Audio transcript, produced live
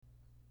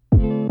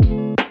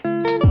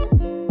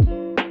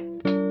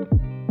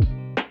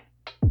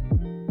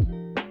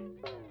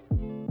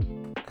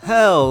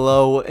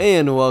Hello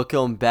and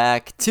welcome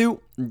back to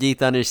the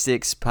Thunder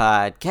 6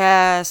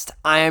 podcast.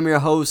 I am your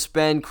host,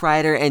 Ben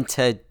Kreider, and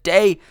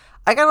today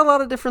I got a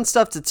lot of different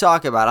stuff to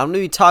talk about. I'm going to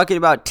be talking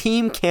about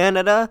Team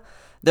Canada.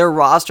 Their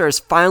roster has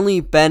finally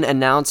been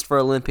announced for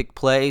Olympic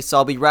play, so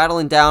I'll be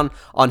rattling down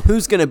on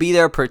who's going to be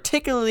there,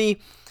 particularly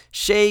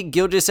Shai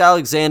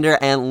Gilgeous-Alexander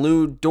and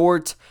Lu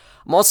Dort.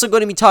 I'm also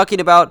going to be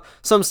talking about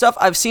some stuff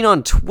I've seen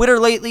on Twitter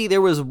lately.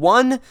 There was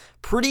one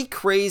pretty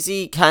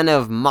crazy kind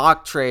of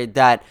mock trade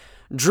that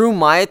drew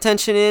my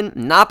attention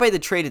not by the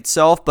trade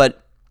itself,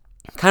 but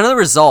kind of the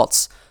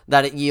results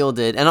that it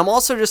yielded. And I'm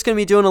also just going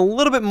to be doing a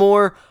little bit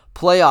more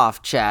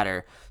playoff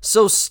chatter.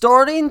 So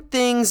starting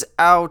things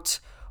out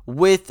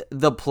with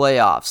the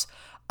playoffs.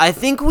 I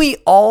think we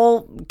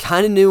all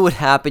kind of knew what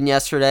happened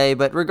yesterday,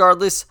 but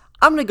regardless,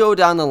 I'm going to go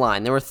down the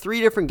line. There were 3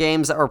 different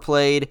games that were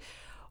played.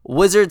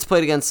 Wizards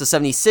played against the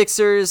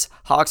 76ers,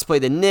 Hawks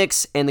played the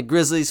Knicks, and the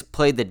Grizzlies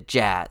played the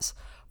Jazz.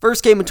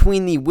 First game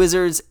between the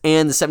Wizards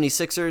and the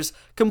 76ers,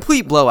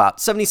 complete blowout.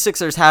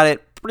 76ers had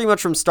it pretty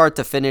much from start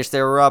to finish.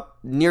 They were up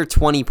near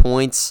 20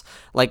 points,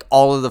 like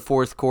all of the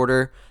fourth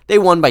quarter. They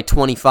won by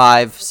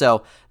 25,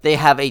 so they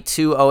have a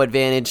 2-0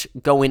 advantage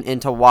going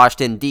into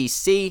Washington,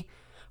 D.C.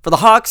 For the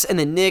Hawks and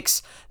the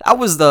Knicks, that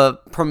was the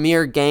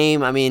premier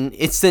game. I mean,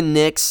 it's the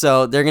Knicks,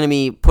 so they're going to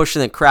be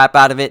pushing the crap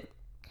out of it.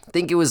 I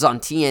think it was on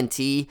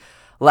TNT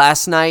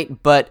last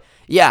night, but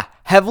yeah,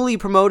 heavily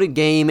promoted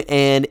game,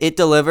 and it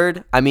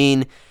delivered. I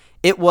mean,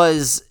 it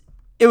was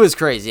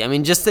crazy. I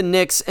mean, just the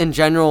Knicks in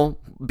general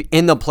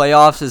in the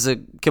playoffs is a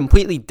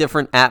completely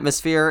different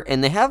atmosphere,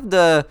 and they have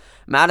the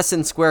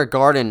Madison Square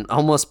Garden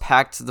almost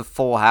packed to the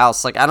full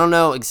house. Like, I don't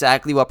know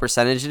exactly what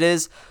percentage it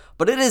is,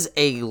 but it is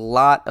a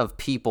lot of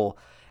people,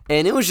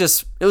 and it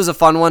was a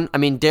fun one. I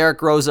mean,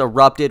 Derrick Rose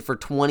erupted for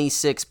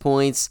 26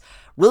 points.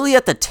 Really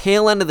at the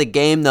tail end of the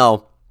game,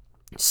 though,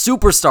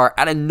 superstar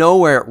out of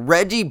nowhere,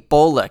 Reggie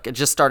Bullock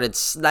just started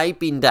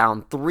sniping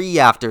down 3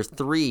 after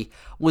 3,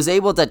 was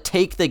able to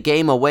take the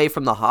game away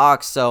from the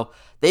Hawks, so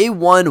they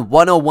won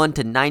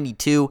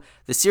 101-92.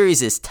 The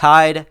series is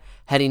tied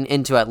heading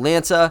into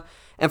Atlanta.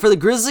 And for the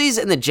Grizzlies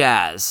and the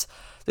Jazz,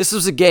 this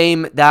was a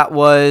game that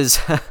was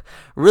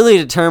really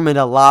determined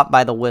a lot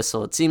by the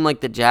whistle. It seemed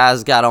like the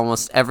Jazz got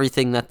almost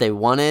everything that they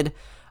wanted.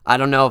 I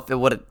don't know if it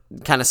would have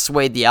kind of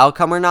swayed the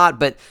outcome or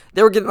not, but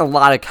they were getting a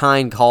lot of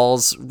kind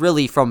calls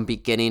really from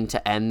beginning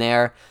to end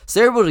there. So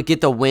they were able to get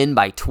the win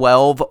by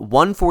 12,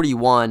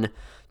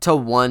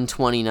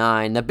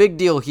 141-129. The big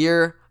deal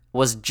here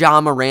was Ja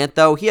Morant,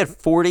 though. He had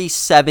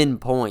 47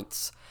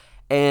 points.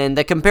 And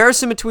the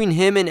comparison between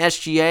him and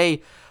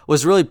SGA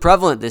was really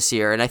prevalent this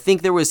year. And I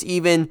think there was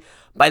even,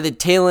 by the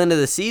tail end of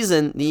the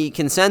season, the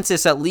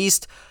consensus, at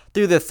least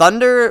through the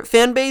Thunder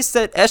fan base,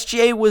 that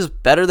SGA was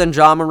better than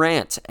Ja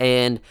Morant.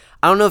 And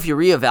I don't know if you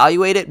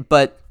reevaluate it,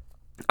 but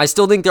I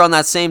still think they're on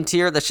that same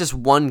tier. That's just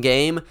one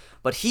game.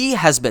 But he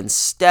has been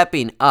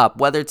stepping up,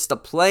 whether it's the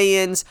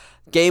play-ins,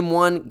 game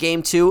 1,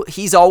 game 2.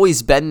 He's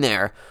always been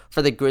there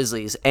for the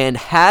Grizzlies. And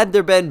had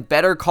there been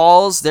better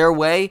calls their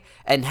way,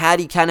 and had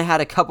he kind of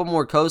had a couple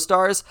more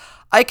co-stars,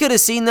 I could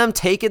have seen them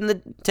taking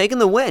the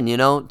win,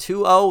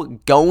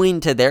 2-0, going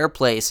to their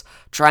place,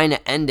 trying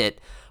to end it.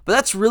 But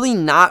that's really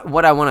not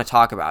what I want to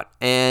talk about.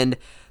 And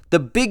the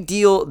big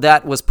deal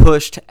that was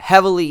pushed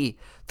heavily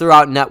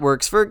throughout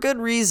networks for a good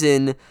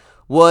reason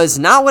was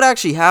not what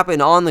actually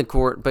happened on the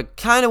court, but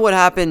kind of what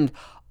happened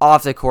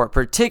off the court,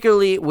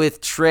 particularly with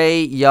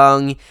Trae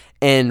Young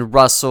and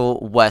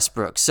Russell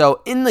Westbrook.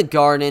 So in the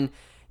Garden,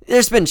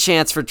 there's been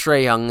chance for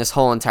Trae Young this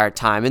whole entire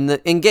time.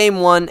 In game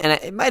 1, and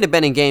it might have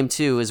been in game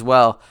 2 as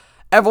well,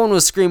 everyone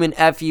was screaming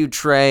F you,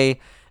 Trae.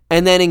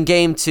 And then in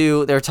game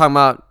 2, they were talking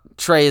about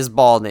Trae is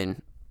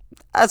balding.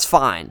 That's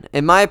fine.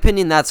 In my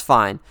opinion, that's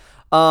fine.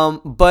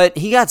 But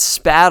he got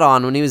spat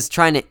on when he was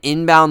trying to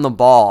inbound the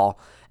ball,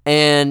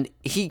 and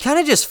he kind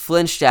of just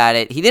flinched at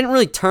it. He didn't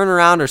really turn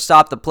around or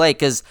stop the play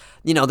because,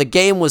 the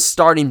game was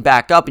starting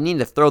back up and you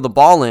need to throw the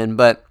ball in,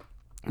 but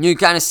you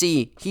kind of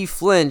see he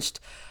flinched.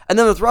 And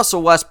then with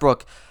Russell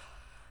Westbrook,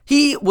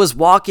 he was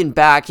walking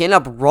back. He ended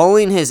up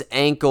rolling his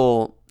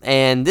ankle,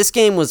 and this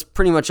game was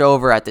pretty much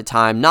over at the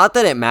time. Not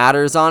that it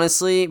matters,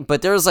 honestly,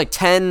 but there was like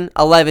 10,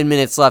 11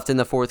 minutes left in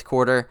the fourth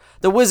quarter.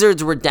 The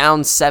Wizards were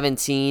down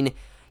 17.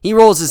 He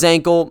rolls his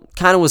ankle,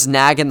 kind of was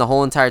nagging the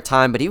whole entire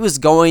time, but he was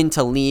going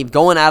to leave,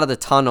 going out of the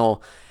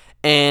tunnel,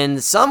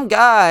 and some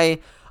guy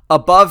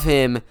above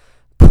him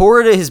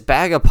poured his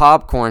bag of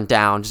popcorn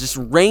down, just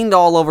rained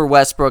all over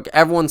Westbrook,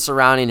 everyone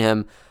surrounding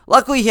him.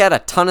 Luckily, he had a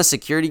ton of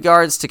security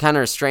guards to kind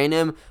of restrain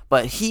him,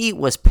 but he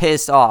was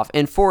pissed off,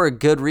 and for a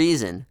good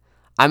reason.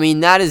 I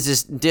mean, that is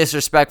just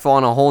disrespectful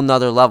on a whole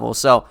nother level.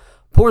 So,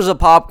 pours the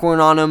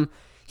popcorn on him.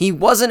 He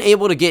wasn't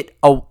able to get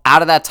out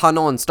of that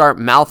tunnel and start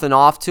mouthing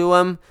off to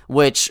him,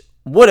 which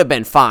would have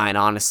been fine,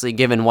 honestly,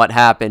 given what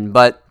happened.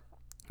 But,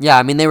 yeah,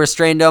 I mean, they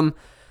restrained him,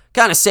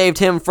 kind of saved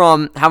him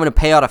from having to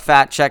pay out a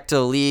fat check to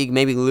the league,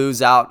 maybe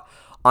lose out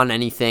on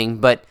anything.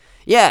 But,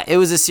 yeah, it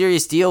was a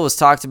serious deal. It was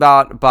talked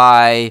about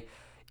by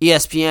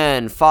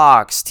ESPN,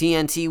 Fox,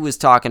 TNT was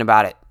talking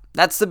about it.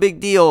 That's the big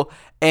deal.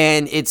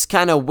 And it's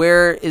kind of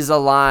where is the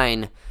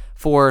line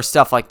for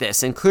stuff like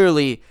this? And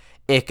clearly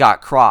it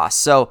got crossed.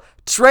 So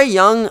Trae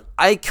Young,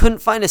 I couldn't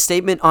find a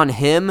statement on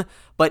him,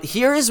 but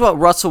here is what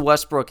Russell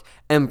Westbrook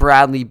and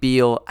Bradley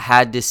Beal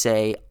had to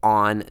say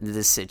on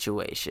this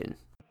situation.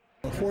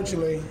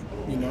 Unfortunately,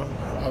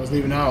 I was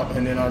leaving out,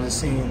 and then I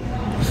just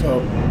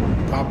felt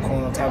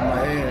popcorn on top of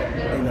my head,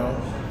 and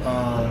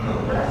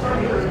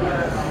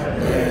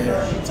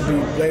to be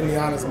blatantly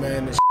honest,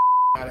 man, this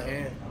out of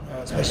hand,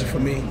 especially for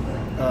me.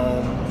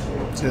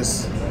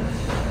 Just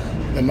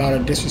the amount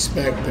of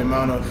disrespect, the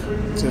amount of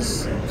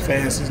just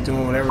fans just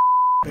doing whatever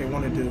they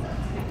want to do.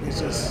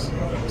 It's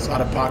out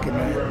of pocket,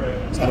 man.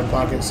 It's out of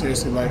pocket,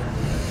 seriously. Like,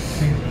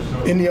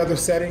 any other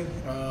setting,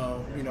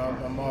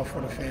 I'm all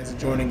for the fans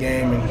enjoying the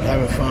game and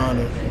having fun,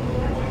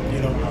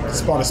 and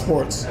it's part of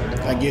sports.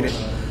 I get it,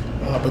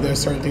 but there's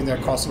certain things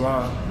that cross the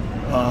line.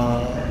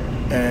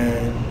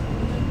 And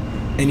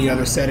any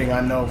other setting, I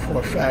know for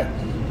a fact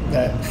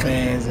that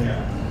fans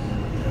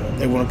and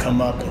they wouldn't come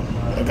up,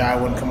 and a guy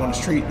wouldn't come on the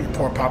street and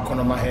pour popcorn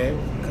on my head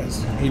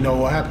because he know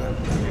what happened.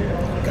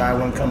 A guy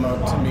wouldn't come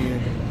up to me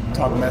and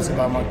talk mess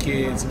about my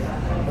kids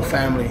or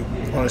family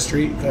on the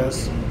street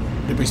because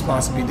the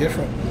response would be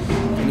different.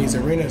 In these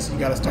arenas, you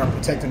got to start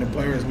protecting the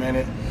players, man.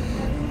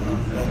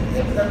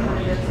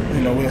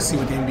 We'll see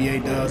what the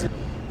NBA does.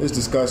 It's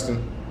disgusting,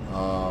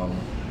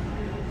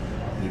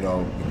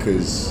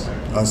 because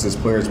us as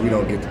players, we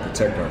don't get to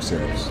protect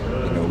ourselves.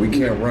 We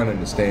can't run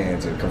in the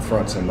stands and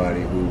confront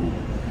somebody who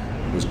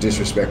was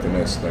disrespecting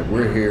us. Like,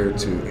 we're here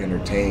to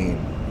entertain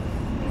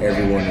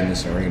everyone in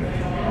this arena.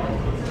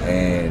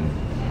 And,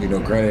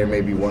 granted, there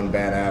may be one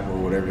bad apple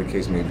or whatever the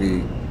case may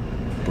be,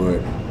 but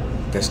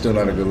that's still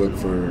not a good look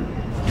for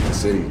the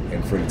city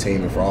and for the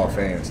team and for all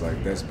fans.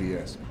 Like, that's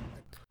BS.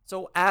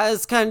 So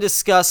as kind of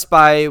discussed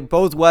by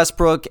both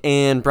Westbrook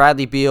and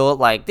Bradley Beal,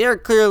 like, they're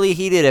clearly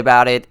heated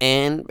about it,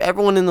 and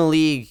everyone in the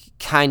league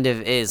kind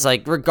of is.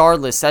 Like,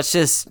 regardless,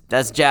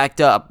 that's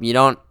jacked up. You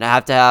don't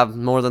have to have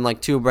more than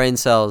like 2 brain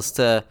cells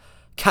to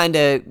kind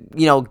of,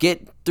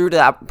 get through to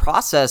that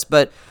process.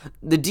 But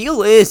the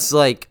deal is,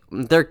 like,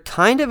 they're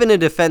kind of in a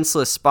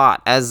defenseless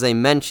spot, as they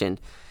mentioned.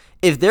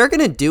 If they're going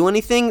to do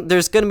anything,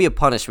 there's going to be a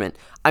punishment.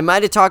 I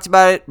might have talked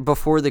about it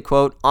before the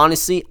quote.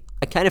 Honestly,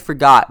 I kind of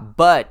forgot,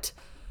 but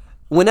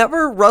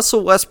whenever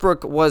Russell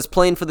Westbrook was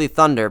playing for the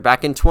Thunder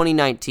back in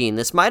 2019,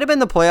 this might have been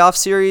the playoff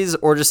series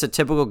or just a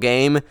typical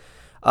game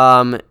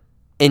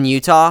in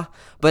Utah.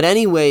 But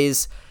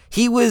anyways,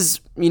 he was,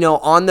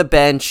 on the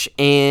bench,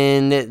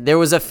 and there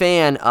was a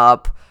fan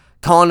up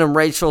calling him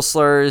racial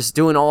slurs,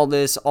 doing all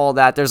this, all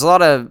that. There's a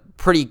lot of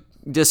pretty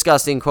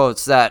disgusting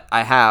quotes that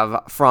I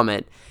have from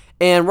it.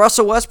 And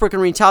Russell Westbrook, in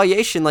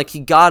retaliation, like, he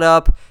got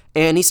up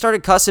and he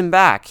started cussing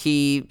back.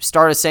 He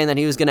started saying that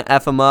he was going to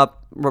F him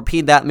up,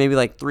 repeat that maybe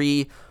like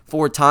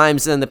 3-4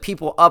 times. And then the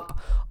people up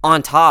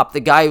on top, the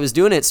guy who was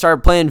doing it,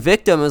 started playing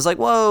victim. It was like,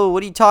 whoa,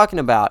 what are you talking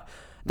about?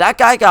 That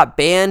guy got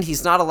banned.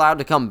 He's not allowed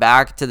to come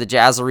back to the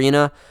Jazz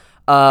Arena.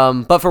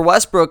 But for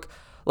Westbrook,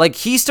 like,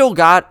 he still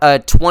got a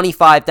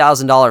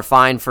 $25,000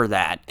 fine for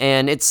that.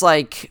 And it's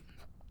like,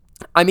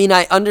 I mean,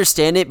 I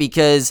understand it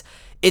because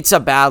it's a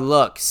bad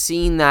look.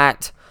 Seeing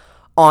that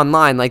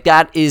online, like,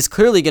 that is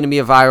clearly going to be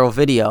a viral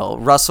video.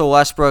 Russell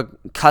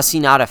Westbrook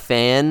cussing out a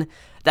fan,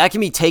 that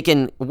can be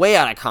taken way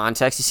out of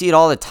context. You see it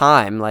all the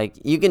time. Like,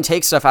 you can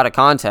take stuff out of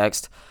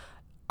context.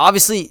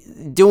 Obviously,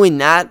 doing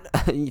that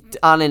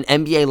on an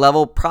NBA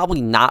level,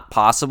 probably not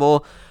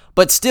possible.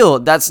 But still,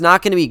 that's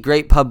not going to be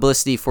great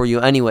publicity for you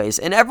anyways.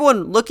 And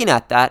everyone looking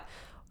at that,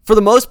 for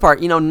the most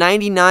part,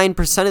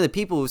 99% of the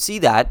people who see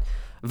that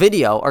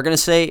video are going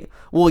to say,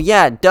 well,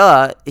 yeah,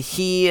 duh,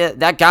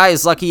 that guy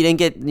is lucky he didn't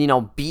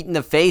get, beat in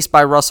the face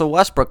by Russell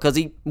Westbrook because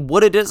he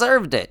would have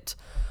deserved it.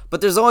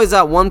 But there's always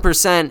that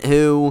 1%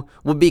 who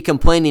will be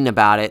complaining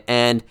about it,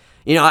 and,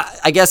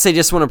 I guess they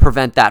just want to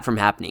prevent that from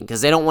happening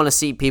because they don't want to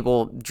see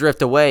people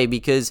drift away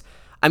because,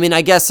 I mean,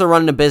 I guess they're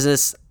running a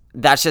business.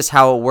 That's just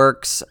how it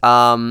works,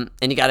 and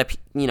you got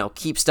to,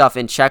 keep stuff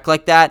in check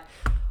like that.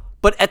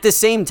 But at the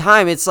same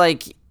time, it's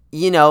like,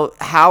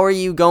 how are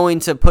you going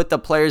to put the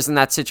players in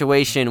that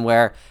situation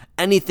where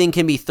anything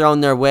can be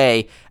thrown their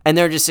way and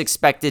they're just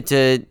expected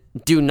to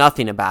do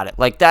nothing about it?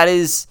 Like, that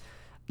is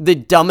the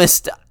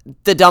dumbest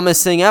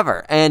thing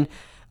ever. And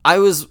I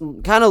was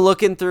kind of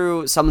looking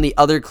through some of the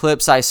other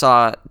clips I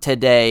saw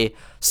today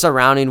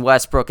surrounding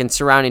Westbrook and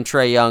surrounding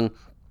Trae Young,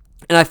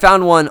 and I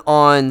found one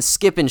on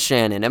Skip and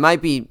Shannon. It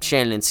might be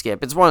Shannon and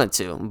Skip. It's one of the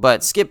two.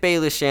 But Skip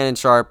Bayless, Shannon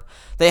Sharp,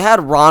 they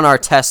had Ron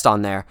Artest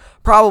on there.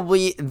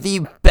 Probably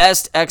the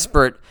best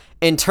expert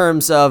in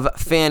terms of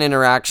fan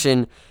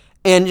interaction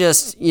and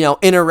just,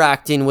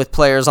 interacting with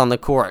players on the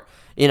court.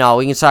 We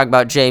can talk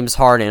about James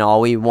Harden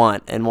all we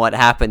want and what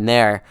happened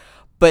there.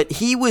 But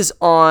he was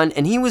on,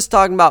 and he was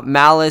talking about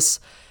Malice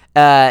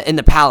in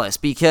the Palace,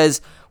 because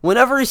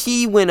whenever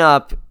he went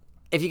up,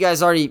 if you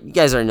guys already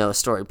know the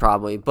story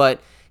probably,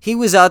 but he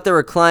was out there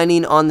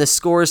reclining on the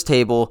scores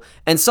table,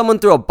 and someone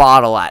threw a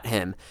bottle at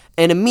him.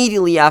 And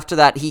immediately after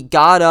that, he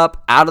got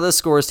up out of the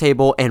scores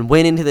table and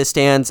went into the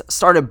stands,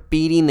 started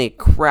beating the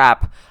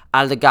crap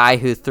out of the guy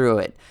who threw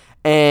it.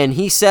 And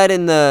he said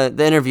in the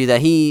interview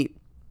that he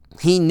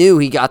knew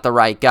he got the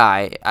right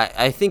guy.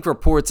 I think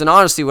reports, and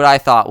honestly what I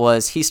thought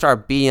was he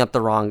started beating up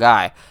the wrong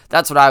guy.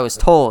 That's what I was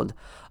told.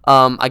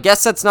 I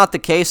guess that's not the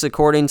case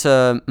according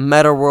to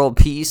Meta World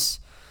Peace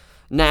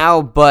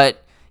now,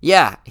 but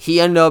yeah,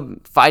 he ended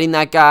up fighting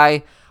that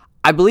guy.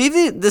 I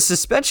believe the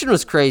suspension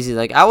was crazy.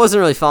 Like, I wasn't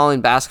really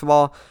following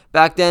basketball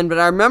back then, but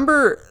I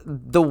remember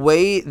the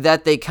way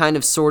that they kind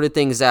of sorted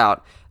things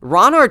out.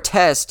 Ron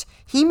Artest,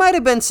 he might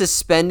have been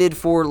suspended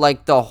for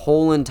like the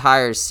whole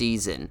entire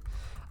season.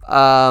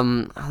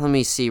 Let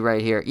me see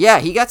right here. Yeah,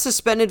 he got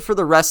suspended for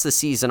the rest of the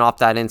season off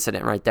that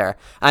incident right there.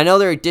 I know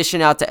they're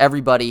dishing out to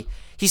everybody.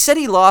 He said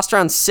he lost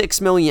around $6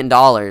 million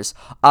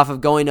off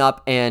of going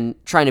up and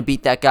trying to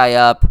beat that guy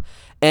up.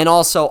 And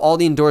also all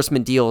the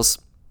endorsement deals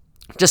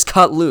just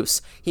cut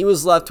loose. He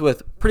was left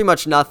with pretty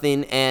much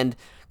nothing, and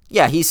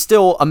yeah, he's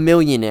still a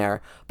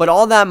millionaire, but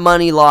all that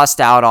money lost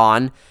out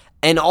on,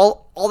 and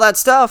all that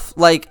stuff,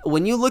 like,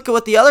 when you look at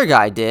what the other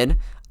guy did,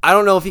 I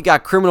don't know if he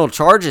got criminal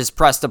charges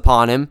pressed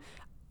upon him.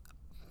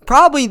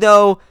 Probably,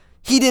 though,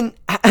 he didn't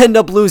end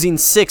up losing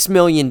 $6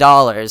 million,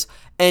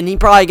 and he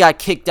probably got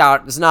kicked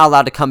out, was not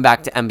allowed to come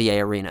back to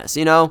NBA arenas,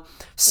 you know?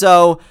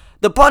 So,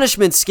 the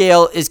punishment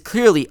scale is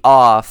clearly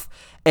off.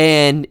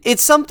 And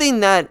it's something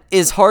that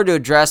is hard to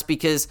address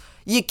because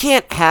you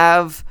can't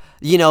have,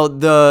 you know,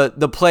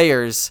 the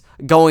players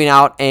going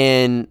out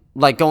and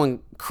like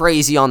going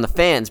crazy on the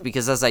fans,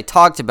 because as I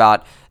talked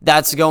about,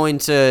 that's going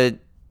to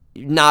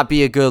not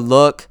be a good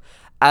look,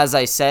 as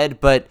I said,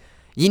 but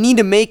you need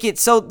to make it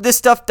so this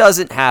stuff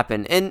doesn't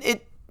happen. And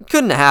it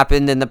couldn't have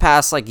happened in the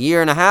past like year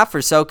and a half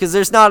or so because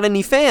there's not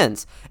any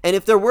fans. And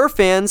if there were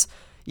fans,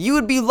 you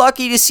would be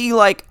lucky to see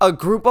like a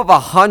group of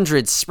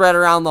 100 spread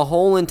around the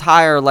whole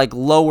entire like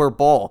lower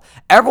bowl.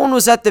 Everyone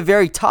was at the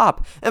very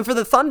top. And for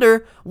the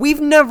Thunder,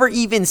 we've never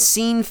even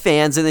seen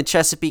fans in the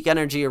Chesapeake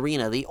Energy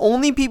Arena. The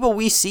only people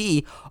we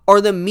see are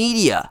the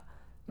media.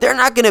 They're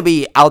not going to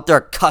be out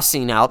there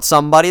cussing out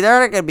somebody. They're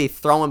not going to be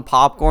throwing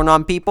popcorn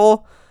on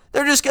people.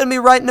 They're just going to be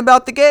writing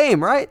about the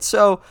game, right?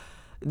 So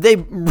they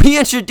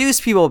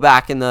reintroduced people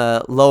back in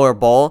the lower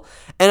bowl.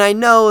 And I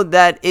know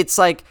that it's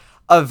like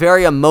a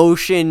very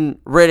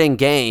emotion-ridden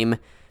game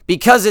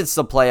because it's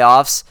the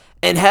playoffs.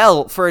 And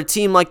hell, for a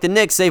team like the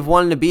Knicks, they've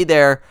wanted to be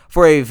there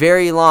for a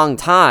very long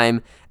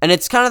time. And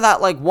it's kind of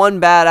that like one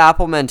bad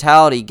apple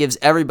mentality, gives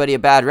everybody a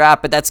bad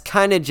rap, but that's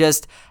kind of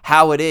just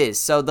how it is.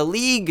 So the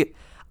league,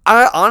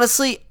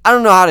 honestly, I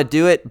don't know how to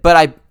do it,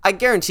 but I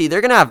guarantee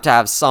they're going to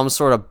have some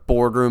sort of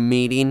boardroom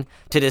meeting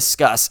to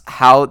discuss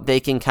how they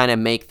can kind of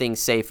make things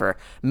safer.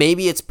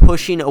 Maybe it's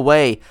pushing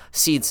away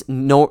seats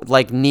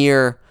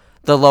near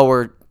the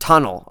lower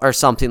tunnel or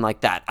something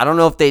like that. I don't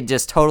know if they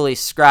just totally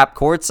scrap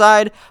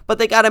courtside, but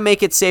they got to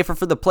make it safer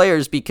for the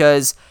players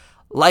because,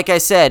 like I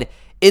said,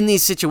 in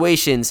these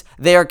situations,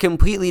 they are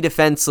completely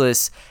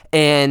defenseless,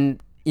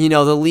 and, you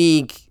know, the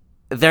league,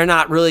 they're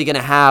not really going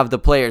to have the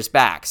players'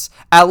 backs.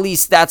 At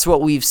least that's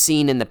what we've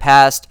seen in the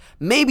past.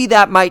 Maybe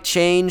that might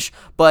change,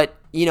 but,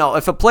 you know,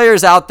 if a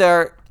player's out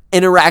there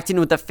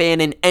interacting with a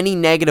fan in any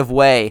negative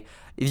way,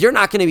 you're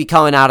not going to be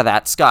coming out of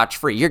that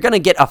scotch-free. You're going to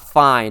get a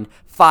fine,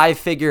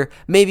 5-figure,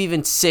 maybe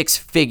even 6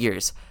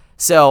 figures.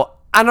 So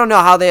I don't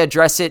know how they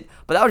address it,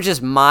 but that was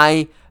just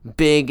my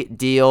big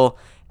deal.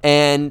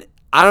 And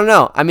I don't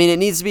know. I mean, it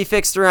needs to be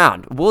fixed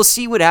around. We'll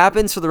see what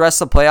happens for the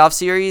rest of the playoff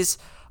series.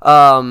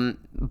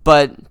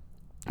 But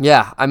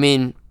yeah, I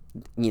mean,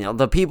 you know,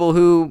 the people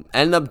who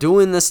end up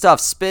doing this stuff,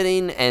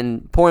 spitting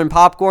and pouring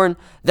popcorn,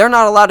 they're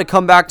not allowed to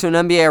come back to an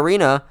NBA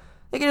arena.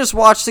 They can just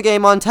watch the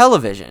game on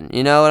television.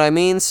 You know what I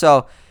mean?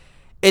 So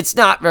it's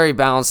not very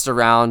balanced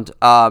around.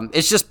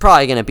 It's just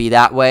probably going to be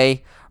that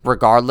way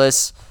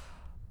regardless.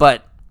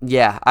 But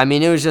yeah, I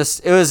mean, it was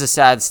a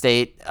sad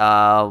state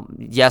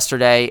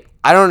yesterday.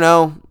 I don't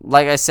know.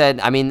 Like I said,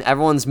 I mean,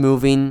 everyone's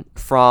moving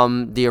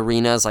from the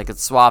arenas. Like,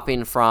 it's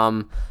swapping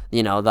from,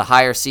 you know, the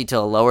higher seed to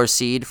the lower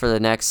seed for the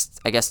next,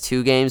 I guess,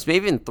 2 games,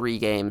 maybe even 3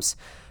 games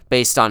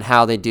based on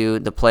how they do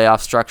the playoff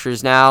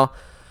structures now.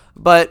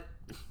 But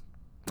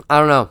I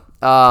don't know.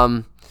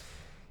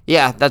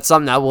 Yeah, that's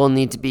something that will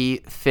need to be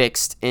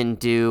fixed in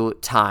due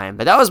time.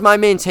 But that was my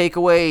main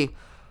takeaway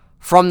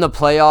from the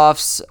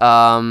playoffs.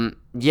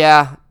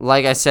 Yeah,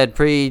 like I said,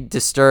 pretty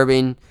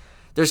disturbing.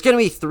 There's going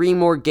to be 3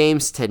 more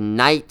games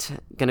tonight.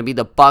 Going to be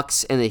the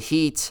Bucks and the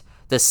Heat,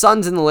 the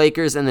Suns and the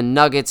Lakers, and the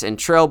Nuggets and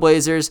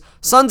Trailblazers.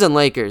 Suns and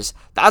Lakers,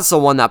 that's the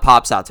one that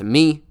pops out to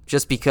me,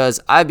 just because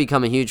I've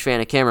become a huge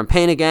fan of Cameron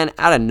Payne again,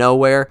 out of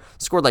nowhere.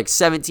 Scored like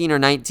 17 or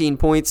 19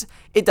 points.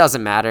 It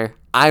doesn't matter.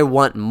 I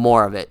want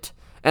more of it.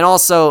 And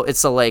also,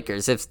 it's the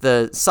Lakers. If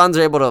the Suns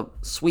are able to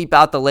sweep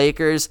out the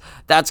Lakers,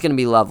 that's going to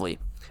be lovely.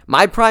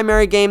 My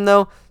primary game,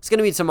 though, is going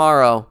to be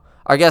tomorrow.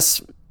 Or I guess,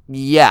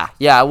 yeah,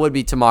 it would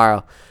be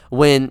tomorrow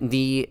when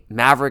the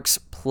Mavericks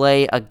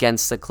play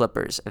against the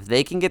Clippers. If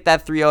they can get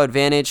that 3-0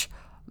 advantage,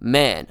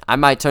 man, I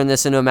might turn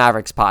this into a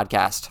Mavericks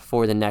podcast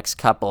for the next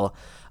couple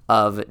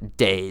of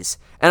days.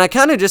 And I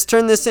kind of just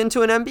turned this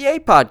into an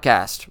NBA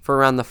podcast for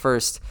around the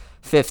first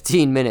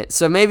 15 minutes.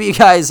 So maybe you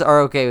guys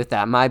are okay with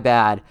that. My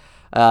bad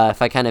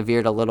if I kind of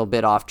veered a little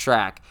bit off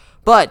track.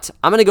 But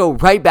I'm going to go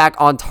right back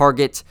on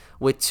target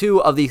with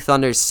two of the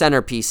Thunder's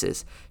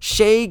centerpieces,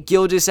 Shai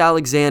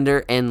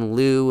Gilgeous-Alexander and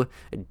Lu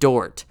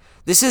Dort.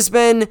 This has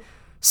been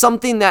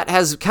something that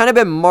has kind of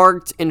been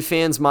marked in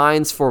fans'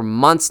 minds for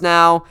months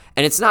now,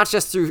 and it's not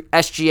just through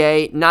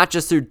SGA, not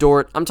just through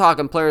Dort. I'm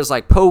talking players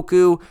like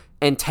Poku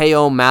and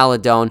Theo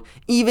Maledon,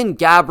 even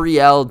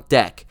Gabriel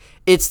Deck.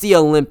 It's the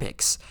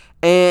Olympics.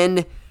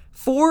 And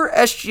for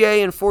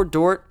SGA and for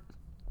Dort,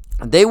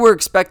 they were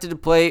expected to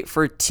play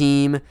for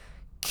Team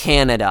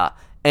Canada.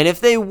 And if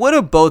they would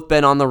have both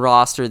been on the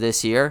roster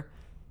this year,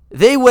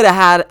 they would have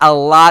had a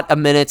lot of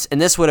minutes, and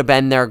this would have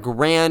been their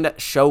grand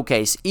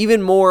showcase.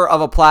 Even more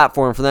of a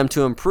platform for them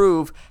to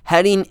improve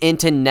heading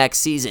into next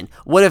season.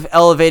 Would have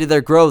elevated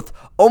their growth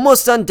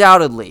almost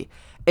undoubtedly.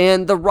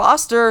 And the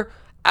roster,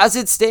 as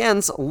it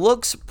stands,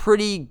 looks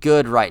pretty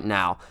good right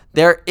now.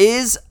 There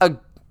is a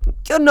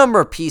good number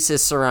of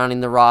pieces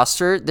surrounding the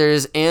roster.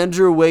 There's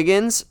Andrew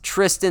Wiggins,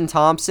 Tristan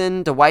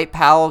Thompson, Dwight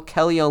Powell,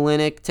 Kelly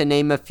Olynyk, to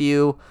name a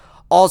few.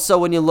 Also,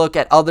 when you look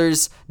at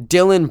others,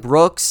 Dylan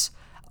Brooks,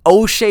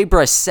 O'Shea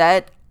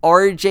Brissett,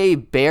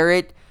 RJ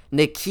Barrett,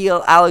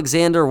 Nickeil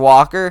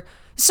Alexander-Walker.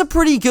 It's a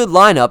pretty good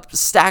lineup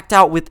stacked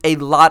out with a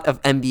lot of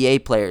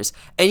NBA players.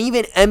 And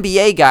even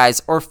NBA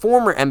guys or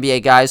former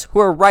NBA guys who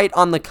are right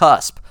on the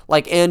cusp,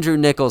 like Andrew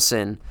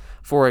Nicholson,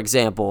 for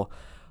example.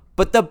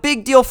 But the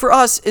big deal for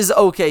us is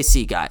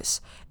OKC,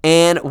 guys.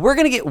 And we're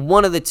going to get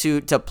one of the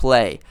two to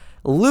play.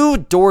 Lu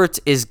Dort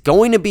is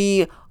going to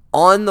be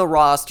on the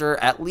roster.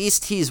 At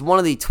least he's one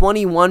of the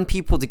 21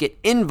 people to get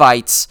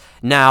invites.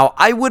 Now,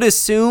 I would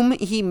assume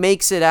he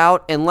makes it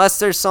out unless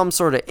there's some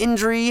sort of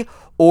injury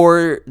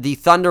or the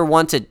Thunder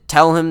want to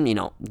tell him,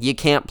 you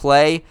can't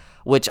play,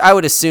 which I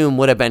would assume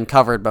would have been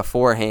covered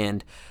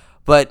beforehand.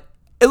 But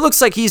it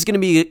looks like he's going to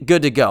be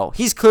good to go.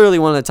 He's clearly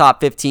one of the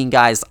top 15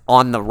 guys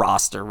on the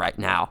roster right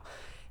now.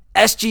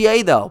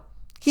 SGA, though,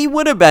 he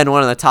would have been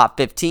one of the top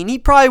 15. He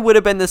probably would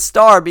have been the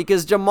star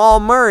because Jamal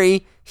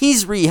Murray,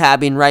 he's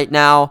rehabbing right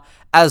now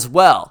as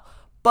well.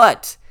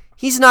 But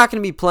he's not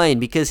going to be playing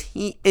because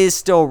he is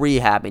still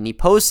rehabbing. He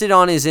posted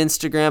on his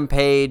Instagram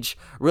page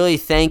really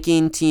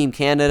thanking Team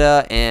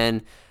Canada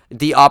and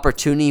the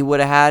opportunity he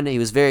would have had. He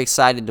was very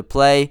excited to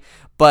play,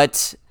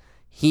 but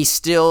he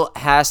still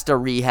has to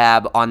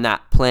rehab on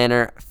that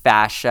plantar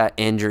fascia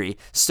injury.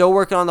 Still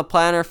working on the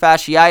plantar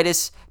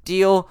fasciitis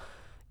deal.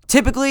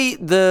 Typically,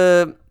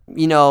 the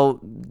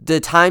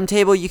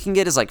timetable you can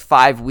get is like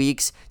 5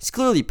 weeks. He's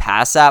clearly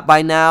past that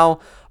by now,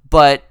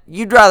 but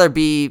you'd rather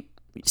be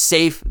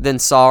safe than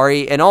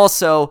sorry. And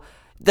also,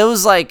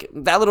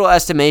 that little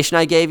estimation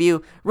I gave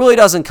you really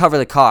doesn't cover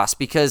the cost,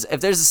 because if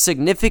there's a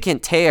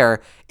significant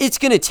tear, it's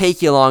going to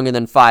take you longer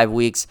than 5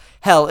 weeks.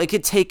 Hell, it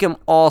could take him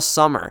all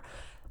summer.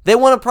 They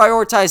want to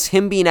prioritize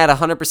him being at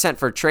 100%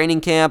 for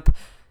training camp.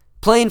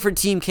 Playing for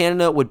Team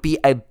Canada would be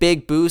a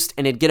big boost,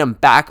 and it'd get him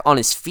back on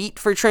his feet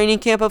for training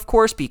camp, of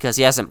course, because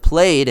he hasn't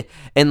played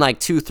in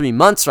like 2-3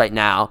 months right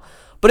now.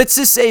 But it's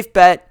a safe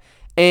bet,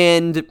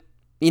 and,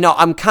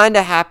 I'm kind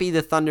of happy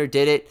the Thunder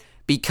did it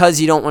because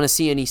you don't want to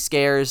see any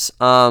scares.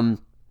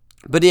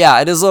 But yeah,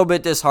 it is a little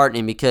bit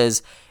disheartening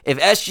because if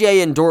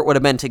SGA and Dort would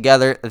have been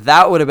together,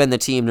 that would have been the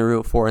team to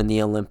root for in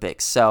the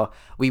Olympics. So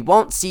we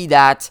won't see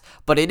that,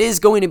 but it is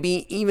going to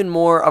be even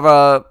more of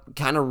a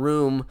kind of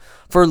room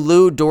for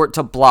Lu Dort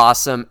to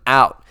blossom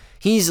out.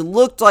 He's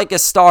looked like a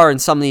star in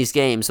some of these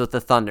games with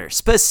the Thunder,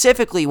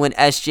 specifically when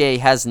SGA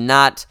has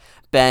not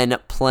been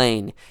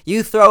playing.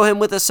 You throw him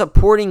with a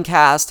supporting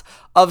cast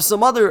of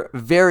some other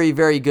very,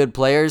 very good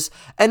players,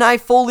 and I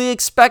fully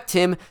expect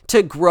him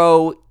to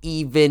grow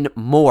even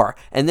more.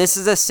 And this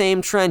is the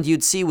same trend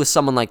you'd see with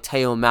someone like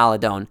Theo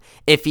Maledon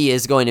if he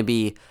is going to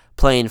be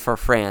playing for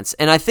France.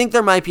 And I think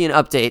there might be an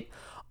update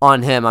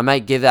on him. I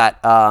might give that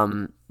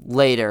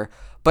later,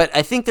 but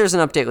I think there's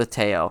an update with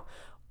Theo.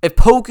 If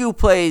Poku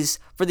plays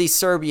for the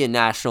Serbian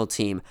national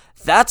team,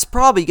 that's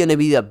probably going to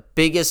be the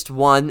biggest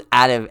one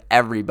out of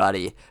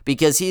everybody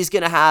because he's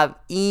going to have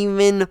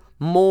even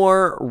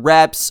more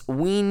reps.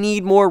 We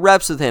need more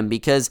reps with him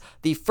because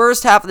the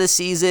first half of the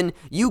season,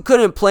 you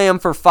couldn't play him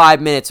for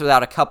 5 minutes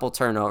without a couple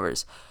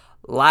turnovers.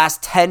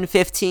 Last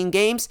 10-15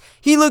 games,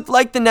 he looked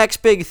like the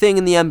next big thing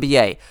in the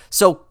NBA.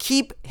 So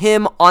keep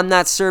him on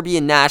that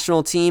Serbian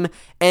national team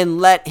and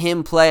let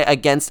him play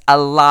against a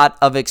lot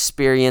of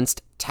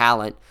experienced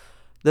talent.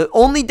 The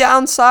only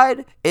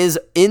downside is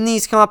in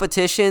these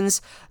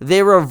competitions,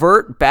 they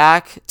revert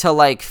back to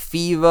like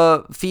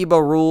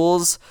FIBA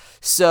rules.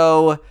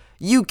 So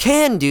you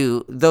can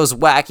do those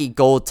wacky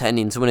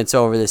goaltendings when it's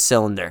over the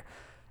cylinder.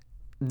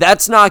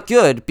 That's not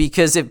good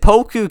because if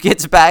Poku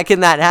gets back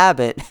in that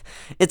habit,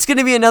 it's going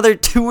to be another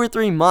 2 or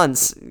 3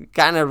 months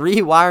kind of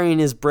rewiring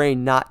his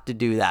brain not to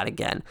do that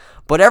again.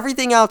 But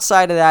everything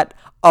outside of that,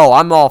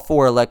 I'm all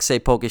for Alexei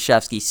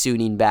Pokusevski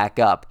suiting back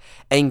up.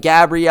 And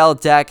Gabriel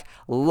Deck,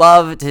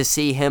 love to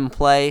see him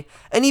play.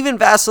 And even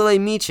Vasilij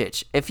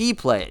Micic, if he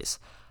plays.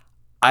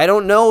 I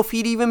don't know if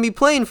he'd even be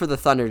playing for the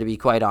Thunder, to be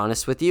quite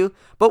honest with you.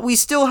 But we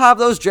still have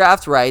those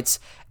draft rights,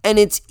 and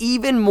it's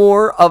even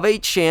more of a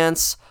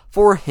chance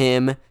for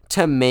him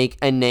to make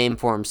a name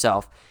for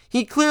himself.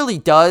 He clearly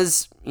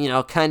does,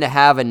 kind of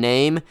have a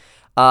name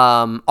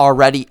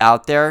already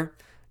out there.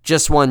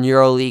 Just won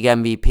EuroLeague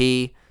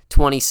MVP,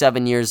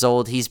 27 years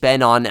old. He's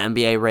been on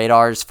NBA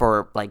radars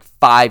for like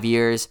 5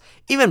 years,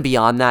 even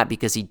beyond that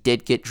because he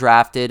did get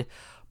drafted.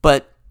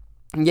 But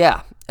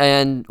yeah,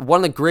 and one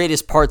of the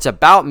greatest parts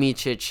about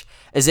Micic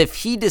is if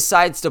he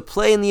decides to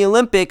play in the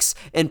Olympics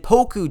and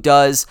Poku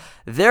does,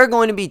 they're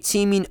going to be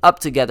teaming up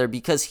together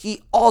because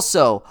he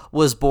also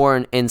was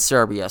born in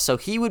Serbia. So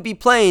he would be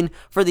playing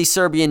for the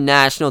Serbian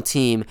national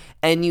team,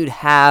 and you'd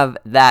have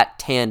that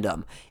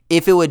tandem.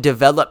 If it would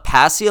develop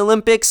past the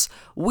Olympics,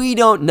 we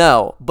don't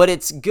know, but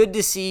it's good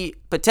to see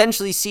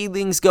potentially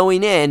seedlings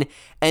going in,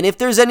 and if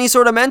there's any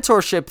sort of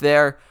mentorship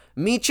there,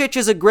 Micic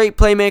is a great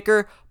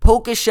playmaker.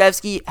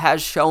 Pokusevski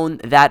has shown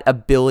that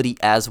ability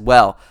as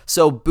well.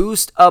 So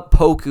boost up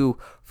Poku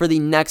for the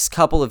next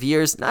couple of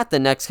years, not the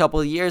next couple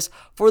of years,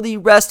 for the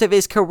rest of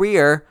his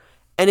career.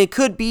 And it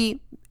could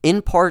be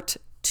in part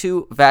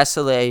to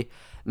Vasilij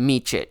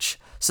Micic.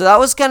 So that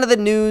was kind of the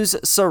news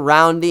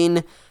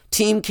surrounding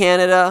Team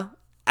Canada.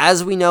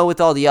 As we know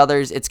with all the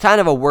others, it's kind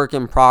of a work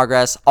in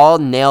progress. I'll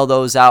nail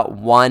those out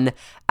one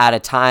at a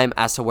time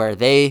as to where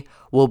they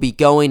will be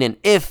going and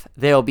if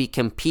they'll be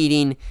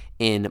competing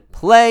in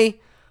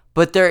play.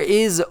 But there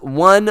is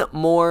one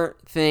more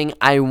thing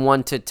I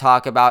want to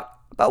talk about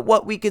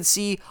what we could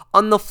see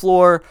on the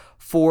floor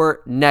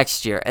for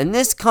next year. And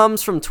this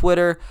comes from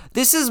Twitter.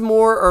 This is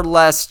more or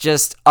less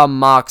just a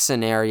mock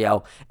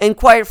scenario. And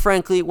quite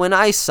frankly, when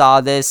I saw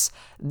this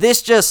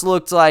just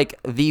looked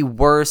like the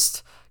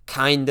worst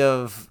kind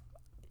of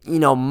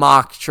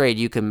mock trade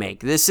you can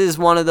make. This is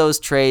one of those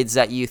trades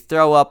that you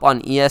throw up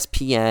on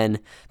ESPN,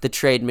 the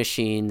trade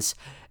machines,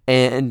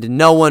 and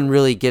no one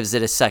really gives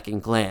it a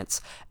second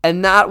glance.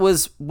 And that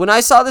was, when I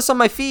saw this on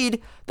my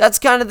feed, that's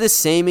kind of the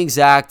same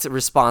exact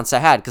response I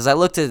had, because I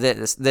looked at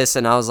this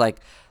and I was like,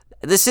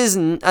 this is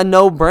a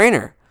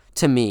no-brainer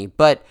to me.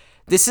 But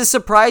this is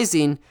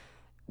surprising.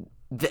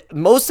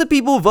 Most of the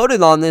people who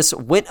voted on this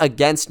went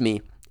against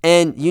me,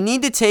 and you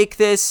need to take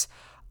this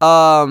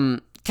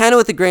kind of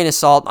with a grain of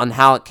salt on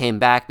how it came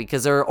back,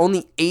 because there are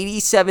only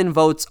 87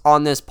 votes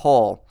on this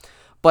poll,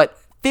 but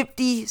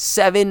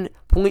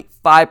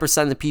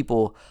 57.5% of the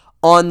people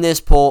on this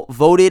poll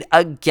voted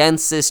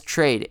against this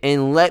trade.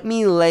 And let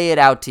me lay it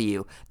out to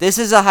you. This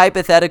is a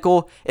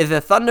hypothetical. If the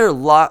Thunder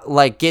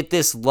get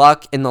this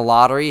luck in the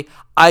lottery,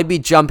 I'd be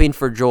jumping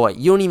for joy.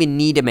 You don't even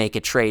need to make a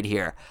trade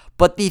here.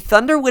 But the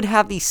Thunder would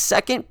have the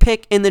second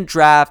pick in the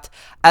draft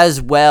as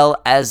well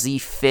as the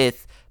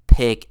fifth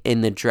pick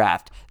in the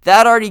draft.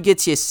 That already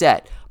gets you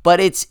set, but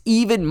it's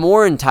even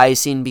more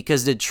enticing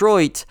because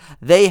Detroit,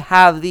 they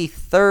have the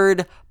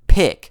third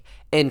pick,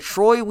 and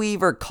Troy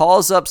Weaver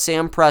calls up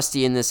Sam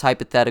Presti in this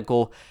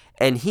hypothetical,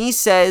 and he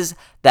says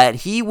that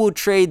he will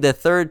trade the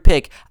third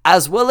pick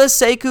as well as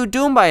Sekou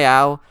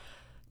Doumbouya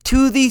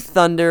to the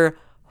Thunder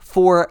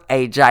for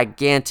a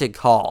gigantic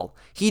haul.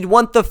 He'd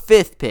want the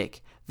fifth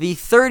pick, the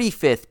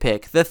 35th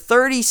pick, the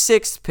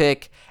 36th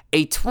pick,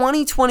 a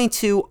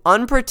 2022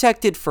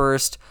 unprotected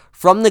first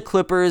from the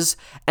Clippers,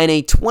 and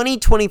a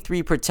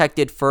 2023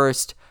 protected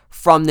first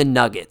from the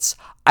Nuggets.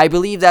 I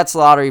believe that's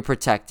lottery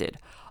protected.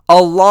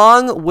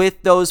 Along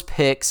with those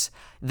picks,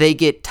 they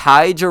get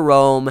Ty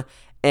Jerome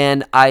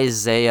and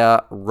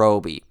Isaiah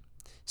Roby.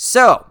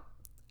 So,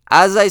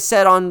 as I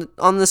said on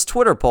this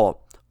Twitter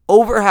poll,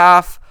 over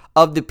half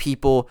of the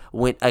people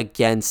went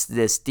against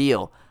this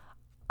deal.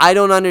 I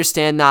don't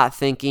understand not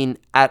thinking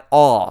at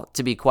all,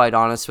 to be quite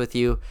honest with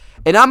you.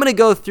 And I'm going to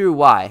go through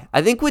why.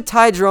 I think with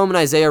Ty Jerome and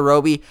Isaiah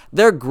Roby,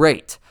 they're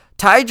great.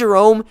 Ty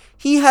Jerome,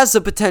 he has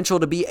the potential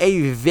to be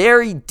a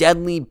very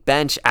deadly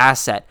bench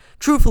asset.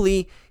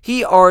 Truthfully,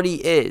 he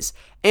already is.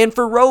 And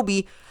for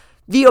Roby,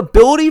 the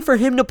ability for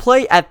him to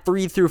play at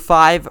 3 through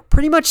 5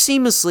 pretty much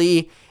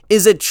seamlessly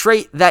is a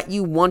trait that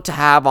you want to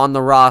have on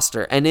the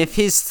roster. And if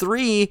his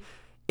 3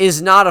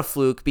 is not a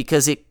fluke,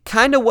 because it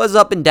kind of was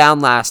up and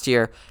down last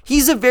year,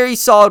 he's a very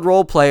solid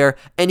role player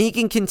and he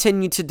can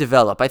continue to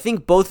develop. I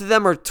think both of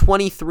them are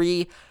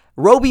 23.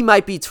 Roby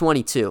might be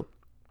 22.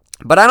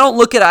 But I don't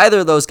look at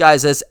either of those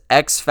guys as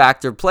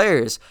X-factor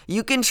players.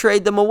 You can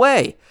trade them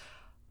away.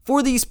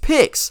 For these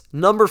picks,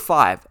 number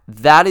 5,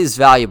 that is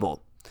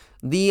valuable.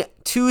 The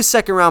 2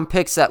 second-round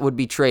picks that would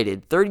be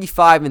traded,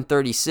 35 and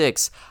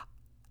 36,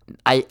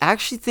 I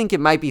actually think it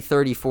might be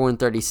 34 and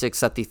 36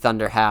 that the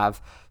Thunder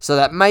have. So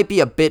that might be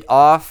a bit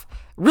off.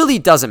 Really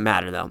doesn't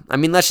matter, though. I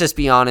mean, let's just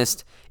be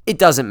honest. It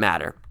doesn't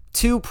matter.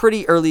 2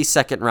 pretty early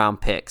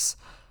second-round picks.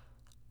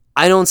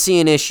 I don't see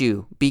an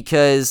issue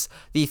because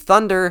the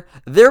Thunder,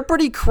 they're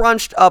pretty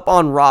crunched up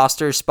on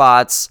roster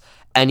spots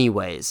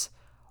anyways.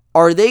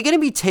 Are they going to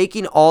be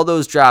taking all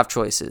those draft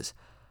choices?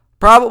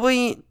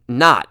 Probably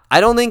not. I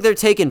don't think they're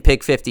taking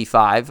pick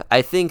 55.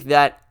 I think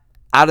that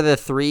out of the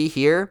 3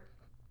 here,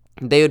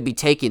 they would be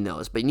taking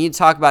those. But you need to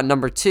talk about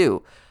number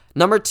 2.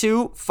 Number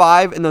 2,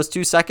 5, and those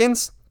 2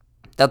 seconds,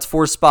 That's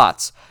 4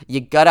 spots. You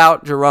gut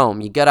out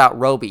Jerome. You gut out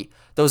Roby.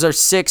 Those are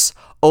 6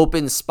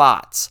 open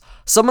spots.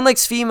 Someone like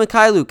Svi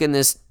Mikhailuk in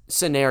this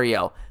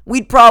scenario,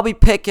 we'd probably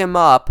pick him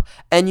up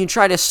and you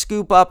try to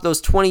scoop up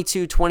those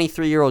 22,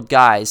 23-year-old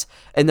guys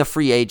in the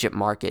free agent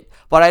market.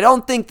 But I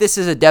don't think this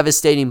is a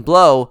devastating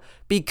blow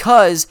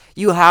because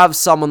you have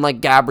someone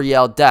like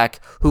Gabriel Deck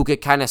who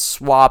could kind of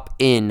swap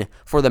in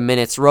for the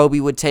minutes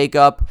Roby would take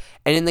up.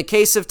 And in the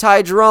case of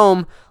Ty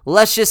Jerome,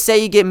 let's just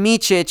say you get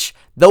Micic,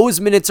 those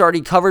minutes are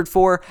already covered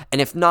for, and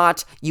if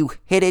not, you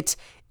hit it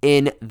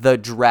in the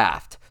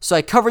draft. So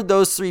I covered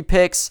those 3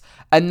 picks,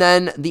 and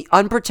then the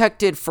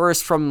unprotected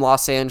first from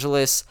Los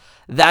Angeles,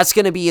 that's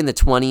going to be in the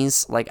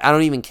 20s. Like, I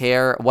don't even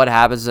care what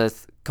happens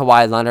with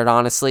Kawhi Leonard,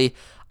 honestly.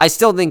 I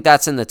still think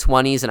that's in the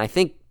 20s, and I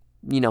think,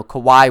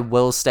 Kawhi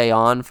will stay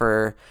on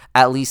for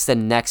at least the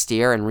next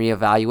year and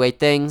reevaluate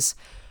things.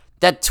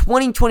 That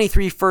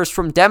 2023 first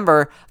from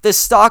Denver, the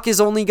stock is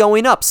only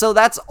going up, so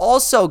that's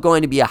also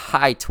going to be a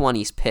high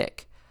 20s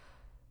pick.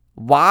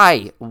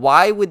 Why?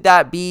 Why would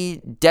that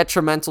be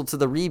detrimental to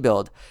the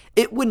rebuild?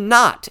 It would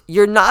not.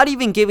 You're not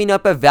even giving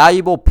up a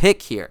valuable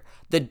pick here.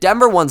 The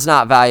Denver one's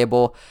not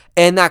valuable,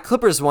 and that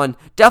Clippers one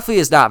definitely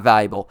is not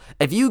valuable.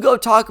 If you go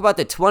talk about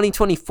the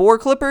 2024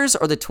 Clippers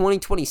or the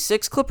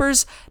 2026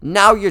 Clippers,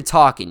 now you're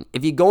talking.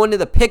 If you go into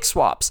the pick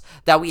swaps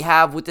that we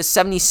have with the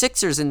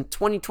 76ers in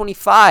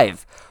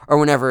 2025 or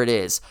whenever it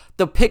is,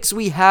 the picks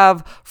we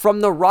have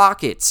from the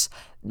Rockets,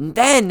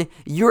 then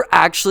you're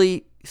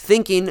actually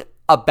thinking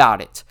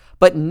about it.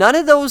 But none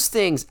of those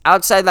things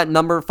outside that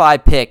number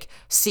 5 pick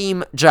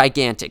seem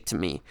gigantic to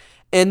me.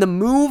 And the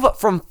move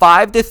from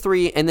 5 to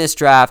 3 in this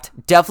draft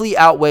definitely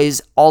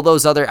outweighs all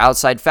those other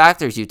outside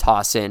factors you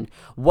toss in.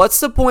 What's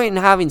the point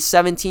in having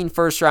 17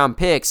 first-round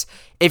picks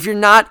if you're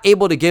not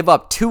able to give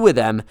up 2 of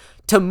them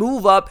to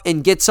move up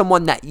and get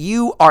someone that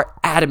you are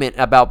adamant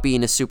about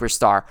being a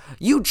superstar?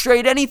 You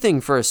trade anything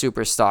for a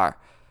superstar.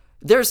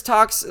 There's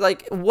talks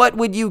like, what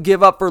would you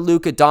give up for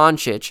Luka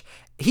Doncic?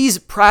 He's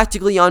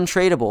practically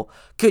untradeable.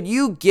 Could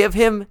you give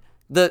him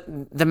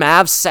the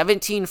Mavs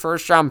 17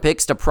 first-round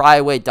picks to pry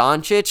away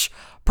Doncic?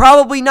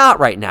 Probably not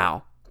right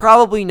now.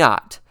 Probably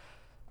not.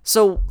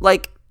 So,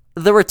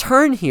 the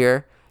return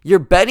here, you're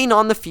betting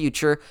on the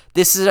future.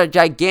 This is a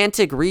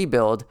gigantic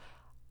rebuild.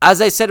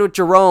 As I said with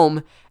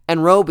Jerome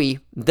and Roby,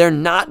 they're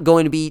not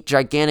going to be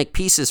gigantic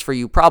pieces for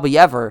you probably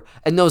ever.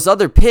 And those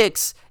other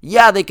picks,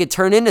 yeah, they could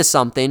turn into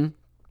something.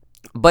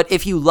 But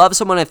if you love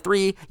someone at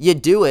 3, you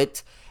do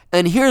it.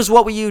 And here's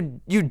what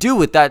you do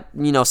with that,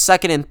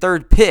 second and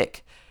third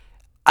pick.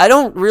 I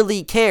don't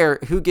really care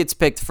who gets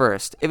picked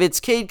first. If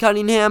it's Cade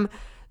Cunningham,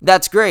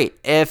 that's great.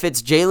 If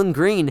it's Jalen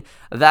Green,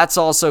 that's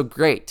also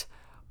great.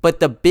 But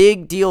the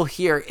big deal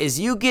here is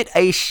you get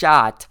a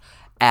shot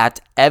at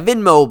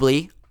Evan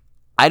Mobley.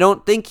 I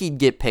don't think he'd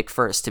get picked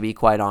first, to be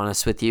quite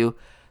honest with you.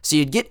 So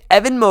you'd get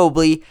Evan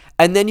Mobley,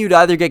 and then you'd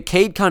either get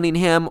Cade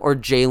Cunningham or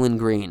Jalen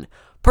Green.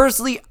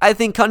 Personally, I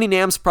think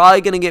Cunningham's probably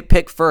going to get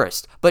picked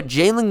first. But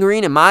Jalen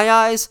Green, in my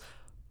eyes,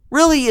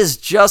 really is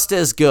just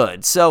as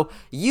good. So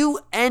you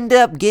end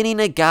up getting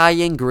a guy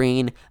in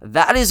Green.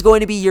 That is going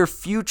to be your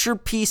future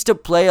piece to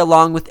play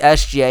along with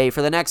SGA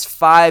for the next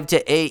 5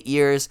 to 8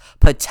 years,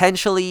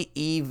 potentially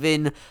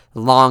even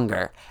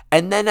longer.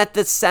 And then at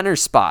the center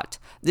spot,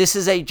 this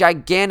is a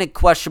gigantic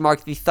question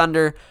mark the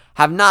Thunder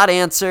have not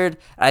answered,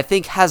 and I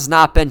think has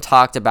not been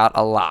talked about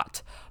a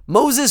lot.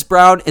 Moses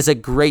Brown is a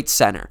great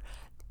center.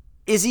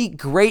 Is he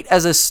great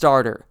as a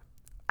starter?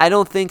 I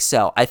don't think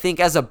so. I think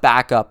as a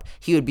backup,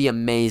 he would be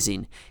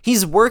amazing.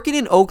 He's working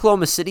in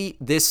Oklahoma City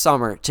this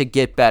summer to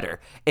get better.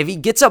 If he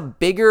gets a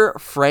bigger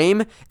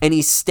frame and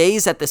he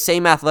stays at the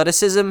same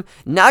athleticism,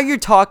 now you're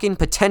talking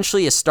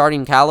potentially a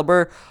starting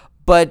caliber.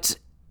 But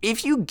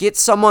if you get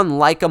someone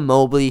like a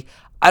Mobley,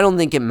 I don't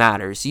think it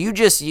matters. You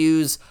just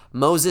use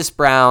Moses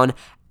Brown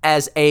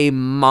as a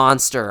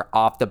monster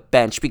off the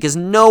bench because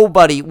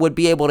nobody would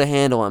be able to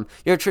handle him.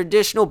 Your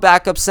traditional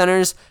backup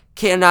centers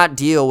cannot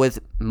deal with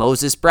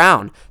Moses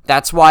Brown.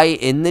 That's why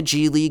in the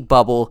G League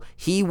bubble,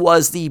 he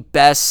was the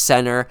best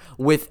center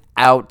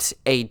without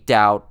a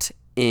doubt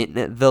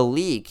in the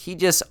league. He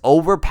just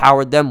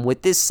overpowered them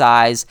with his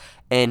size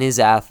and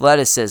his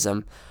athleticism.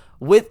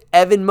 With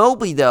Evan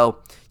Mobley, though,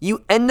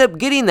 you end up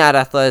getting that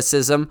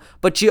athleticism,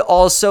 but you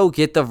also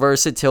get the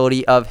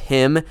versatility of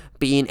him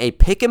being a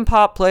pick and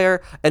pop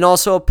player and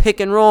also a pick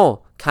and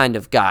roll kind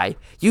of guy.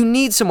 You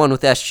need someone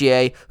with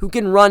SGA who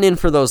can run in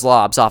for those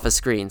lobs off of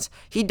screens.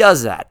 He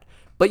does that.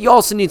 But you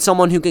also need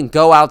someone who can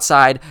go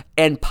outside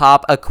and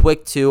pop a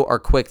quick 2 or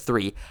quick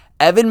 3.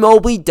 Evan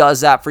Mobley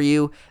does that for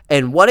you,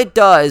 and what it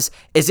does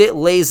is it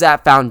lays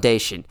that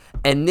foundation.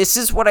 And this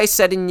is what I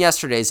said in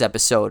yesterday's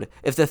episode.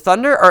 If the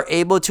Thunder are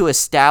able to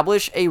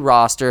establish a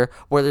roster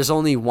where there's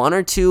only 1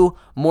 or 2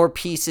 more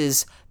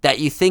pieces that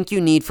you think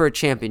you need for a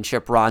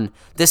championship run,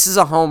 this is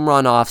a home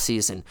run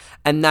offseason.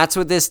 And that's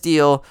what this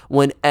deal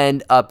would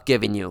end up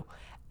giving you.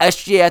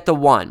 SGA at the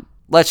 1.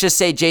 Let's just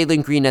say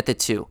Jalen Green at the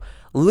 2.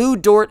 Lou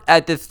Dort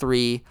at the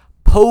 3.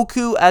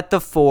 Poku at the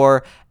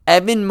 4.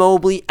 Evan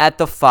Mobley at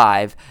the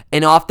 5,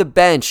 and off the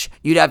bench,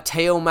 you'd have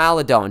Teo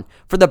Maledon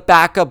for the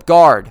backup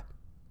guard.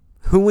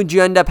 Who would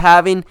you end up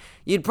having?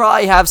 You'd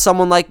probably have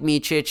someone like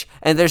Micic,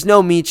 and if there's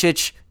no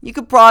Micic, you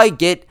could probably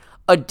get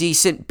a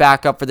decent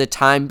backup for the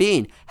time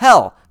being.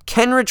 Hell,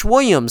 Kenrich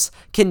Williams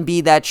can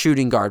be that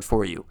shooting guard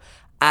for you.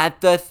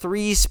 At the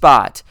 3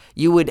 spot,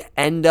 you would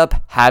end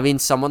up having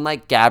someone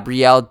like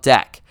Gabriel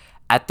Deck.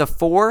 At the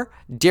 4,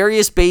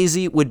 Darius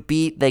Bazley would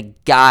be the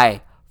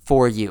guy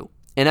for you.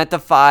 And at the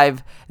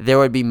 5, there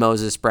would be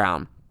Moses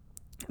Brown.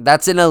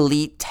 That's an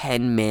elite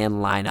 10-man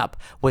lineup,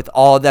 with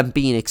all of them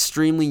being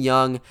extremely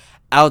young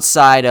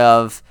outside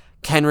of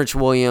Kenrich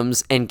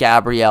Williams and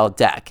Gabriel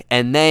Deck.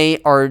 And they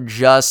are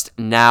just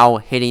now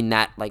hitting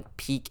that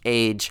peak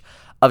age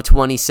of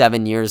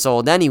 27 years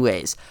old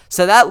anyways.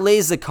 So that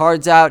lays the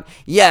cards out.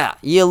 Yeah,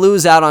 you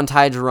lose out on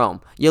Ty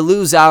Jerome. You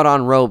lose out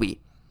on Roby.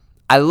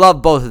 I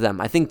love both of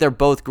them. I think they're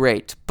both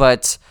great.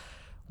 But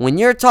when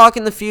you're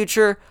talking the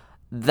future,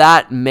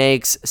 that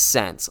makes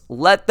sense.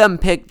 Let them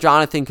pick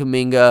Jonathan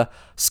Kuminga,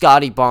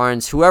 Scotty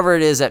Barnes, whoever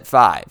it is at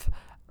 5.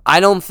 I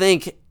don't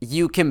think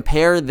you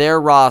compare their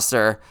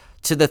roster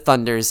to the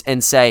Thunder's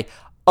and say,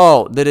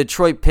 oh, the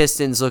Detroit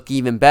Pistons look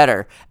even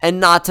better. And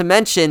not to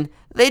mention,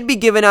 they'd be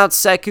giving out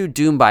Sekou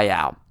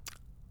Doumbouya.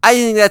 I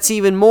think that's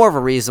even more of a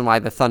reason why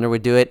the Thunder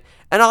would do it.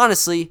 And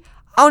honestly,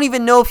 I don't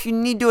even know if you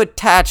need to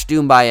attach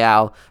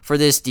Doumbouya for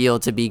this deal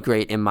to be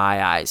great in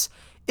my eyes.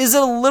 Is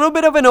it a little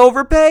bit of an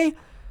overpay?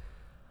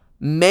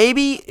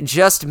 Maybe,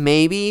 just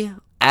maybe,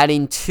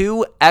 adding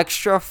 2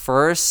 extra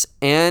firsts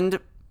and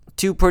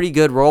 2 pretty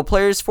good role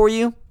players for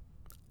you.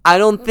 I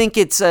don't think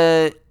it's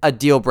a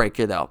deal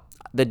breaker, though.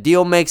 The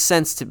deal makes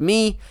sense to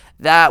me.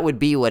 That would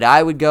be what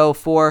I would go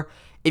for.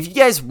 If you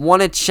guys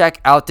want to check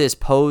out this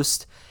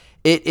post,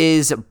 it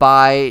is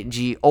by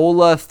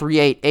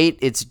Geola388.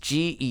 It's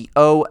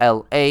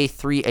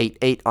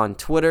Geola388 on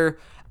Twitter.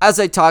 As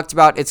I talked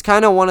about, it's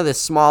kind of one of the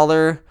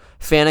smaller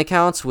fan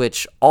accounts,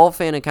 which all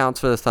fan accounts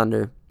for the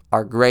Thunder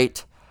are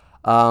great.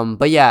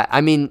 But yeah,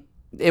 I mean,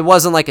 it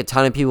wasn't like a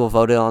ton of people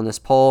voted on this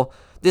poll.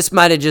 This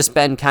might have just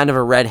been kind of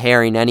a red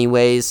herring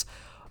anyways.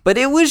 But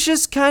it was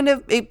just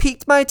it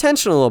piqued my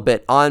attention a little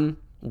bit on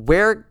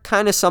where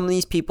kind of some of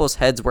these people's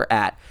heads were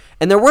at.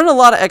 And there weren't a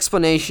lot of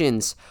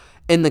explanations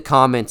in the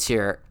comments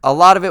here. A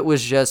lot of it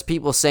was just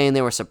people saying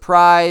they were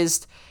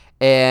surprised.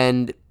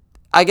 And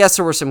I guess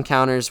there were some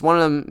counters. One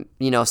of them,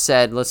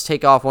 said, let's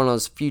take off one of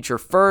those future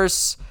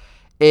firsts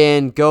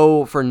and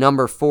go for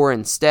number 4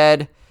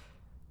 instead,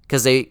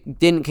 because they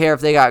didn't care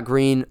if they got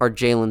Green or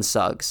Jalen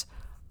Suggs.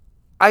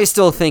 I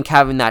still think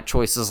having that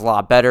choice is a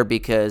lot better,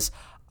 because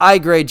I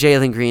grade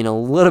Jalen Green a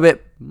little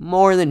bit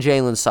more than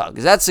Jalen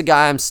Suggs. That's the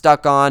guy I'm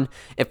stuck on.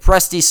 If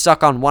Presti's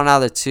stuck on one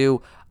out of the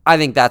 2, I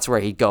think that's where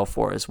he'd go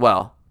for as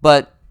well.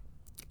 But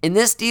in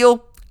this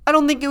deal, I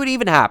don't think it would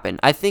even happen.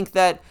 I think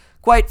that,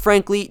 quite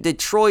frankly,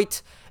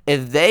 Detroit,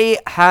 if they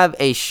have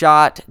a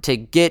shot to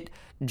get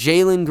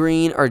Jalen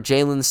Green or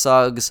Jalen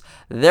Suggs,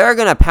 they're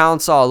going to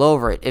pounce all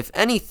over it. If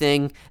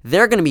anything,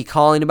 they're going to be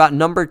calling about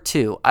number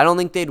 2. I don't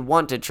think they'd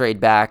want to trade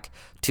back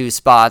 2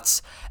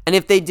 spots. And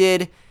if they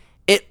did,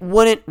 it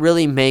wouldn't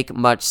really make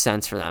much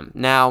sense for them.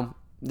 Now,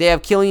 they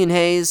have Killian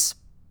Hayes,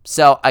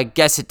 so I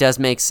guess it does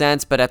make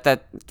sense. But at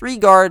that 3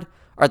 guard,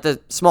 or at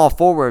the small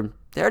forward,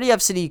 they already have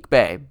Sadiq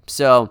Bey.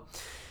 So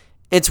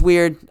it's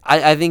weird.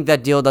 I think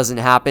that deal doesn't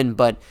happen,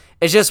 but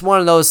it's just one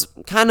of those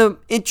kind of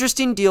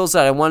interesting deals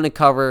that I wanted to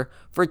cover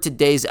for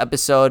today's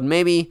episode.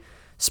 Maybe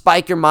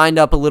spike your mind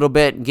up a little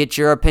bit and get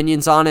your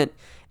opinions on it.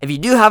 If you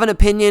do have an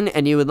opinion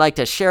and you would like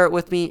to share it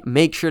with me,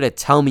 make sure to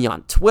tell me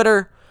on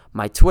Twitter.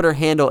 My Twitter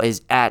handle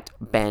is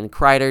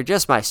 @BenKreider,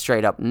 just my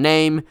straight up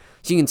name.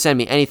 So you can send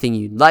me anything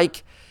you'd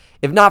like.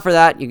 If not for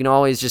that, you can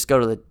always just go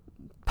to the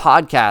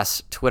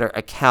podcast Twitter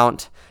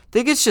account. I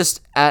think it's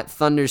just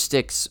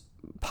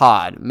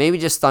 @ThundersticksPod. Maybe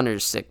just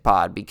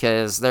ThunderstickPod,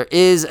 because there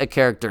is a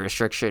character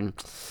restriction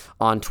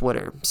on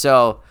Twitter.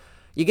 So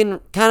you can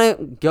kind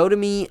of go to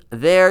me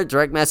there,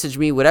 direct message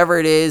me, whatever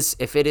it is.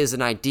 If it is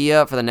an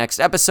idea for the next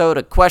episode,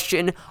 a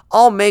question,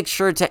 I'll make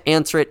sure to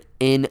answer it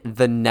in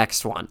the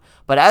next one.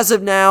 But as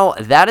of now,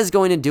 that is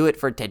going to do it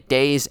for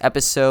today's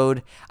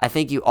episode. I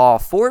thank you all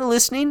for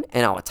listening,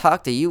 and I will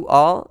talk to you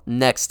all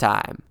next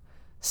time.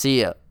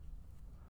 See ya.